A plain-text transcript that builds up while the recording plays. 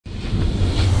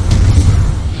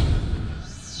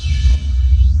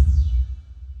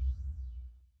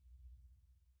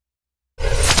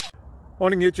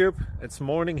Morning YouTube, it's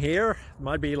morning here. It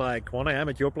might be like 1 a.m.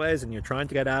 at your place and you're trying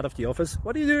to get out of the office.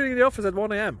 What are you doing in the office at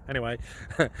 1 a.m? Anyway,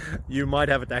 you might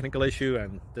have a technical issue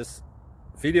and this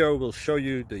video will show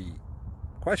you the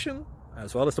question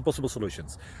as well as the possible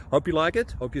solutions. Hope you like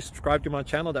it, hope you subscribe to my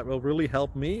channel. That will really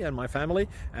help me and my family,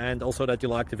 and also that you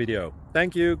like the video.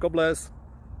 Thank you, God bless.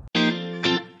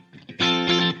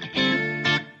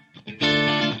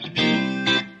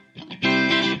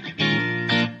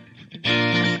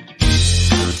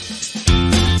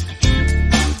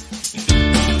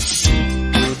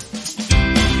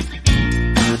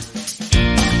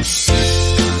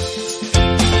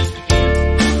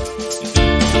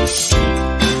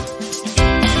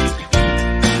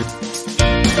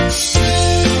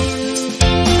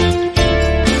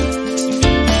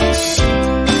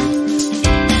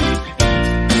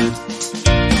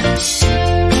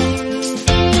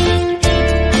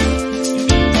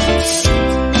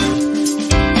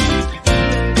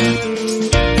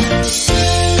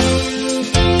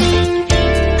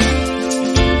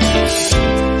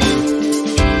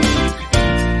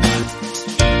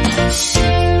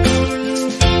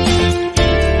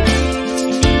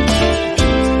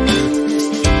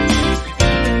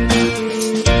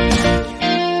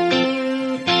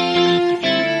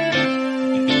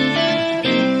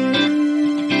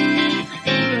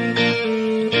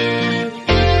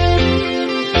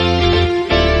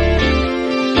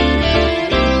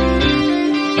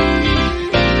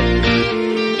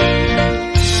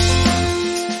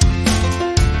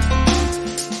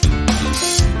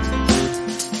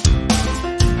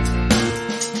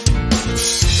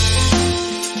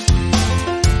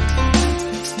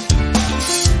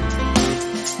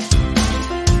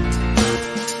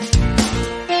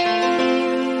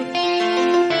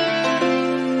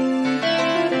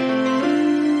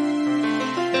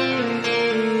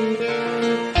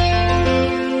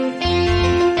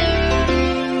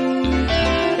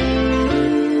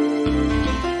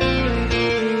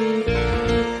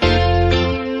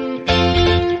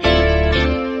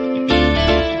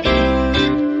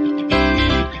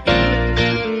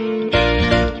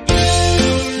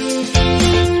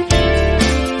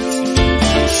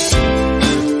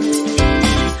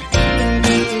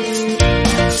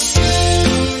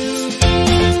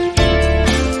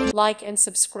 Like and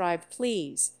subscribe,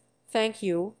 please. Thank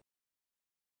you.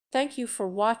 Thank you for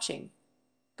watching.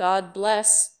 God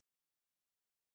bless.